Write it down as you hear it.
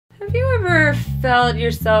ever felt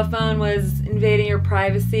your cell phone was invading your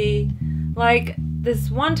privacy? Like,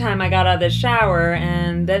 this one time I got out of the shower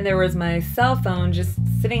and then there was my cell phone just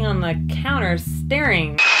sitting on the counter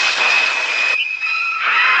staring.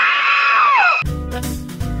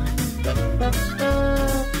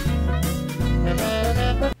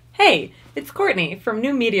 Hey, it's Courtney from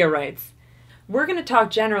New Media Rights. We're going to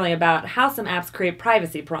talk generally about how some apps create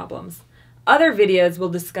privacy problems. Other videos will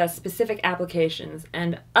discuss specific applications,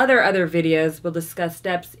 and other videos will discuss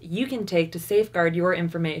steps you can take to safeguard your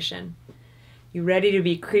information. You ready to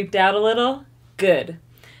be creeped out a little? Good.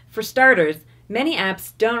 For starters, many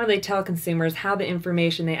apps don't really tell consumers how the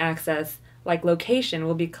information they access, like location,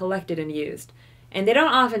 will be collected and used. And they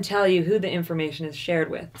don't often tell you who the information is shared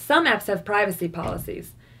with. Some apps have privacy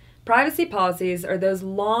policies. Privacy policies are those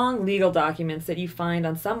long legal documents that you find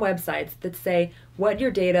on some websites that say what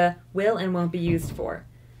your data will and won't be used for.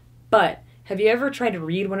 But have you ever tried to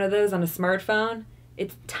read one of those on a smartphone?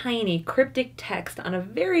 It's tiny, cryptic text on a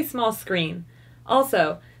very small screen.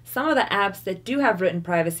 Also, some of the apps that do have written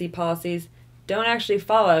privacy policies don't actually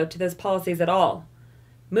follow to those policies at all.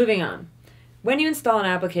 Moving on. When you install an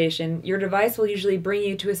application, your device will usually bring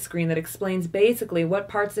you to a screen that explains basically what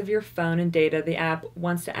parts of your phone and data the app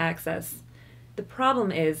wants to access. The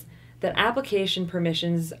problem is that application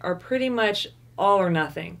permissions are pretty much all or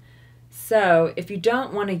nothing. So, if you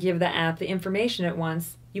don't want to give the app the information it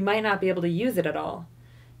wants, you might not be able to use it at all.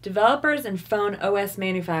 Developers and phone OS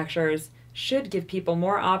manufacturers should give people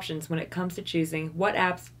more options when it comes to choosing what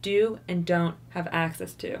apps do and don't have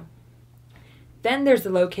access to. Then there's the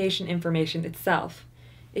location information itself.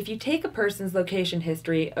 If you take a person's location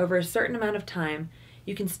history over a certain amount of time,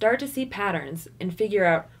 you can start to see patterns and figure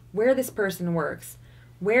out where this person works,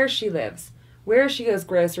 where she lives, where she goes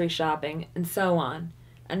grocery shopping, and so on.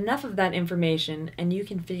 Enough of that information and you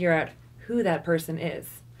can figure out who that person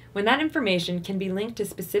is. When that information can be linked to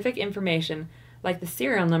specific information, like the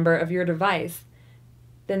serial number of your device,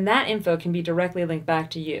 then that info can be directly linked back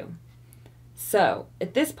to you. So,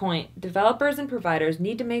 at this point, developers and providers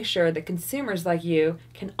need to make sure that consumers like you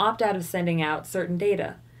can opt out of sending out certain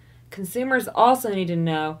data. Consumers also need to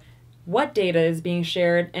know what data is being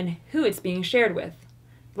shared and who it's being shared with.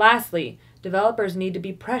 Lastly, developers need to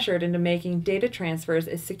be pressured into making data transfers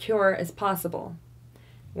as secure as possible.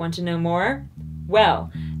 Want to know more?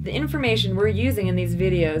 Well, the information we're using in these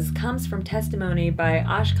videos comes from testimony by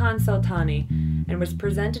Ashkan Soltani and was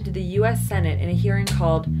presented to the U.S. Senate in a hearing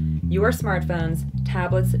called Your Smartphones,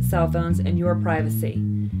 Tablets, Cell Phones, and Your Privacy.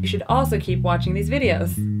 You should also keep watching these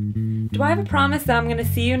videos. Do I have a promise that I'm going to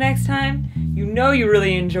see you next time? You know you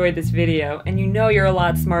really enjoyed this video, and you know you're a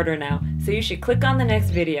lot smarter now, so you should click on the next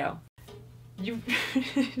video. You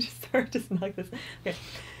just start to snug this. Okay.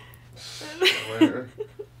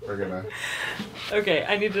 We're gonna... Okay,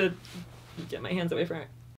 I need to get my hands away from it.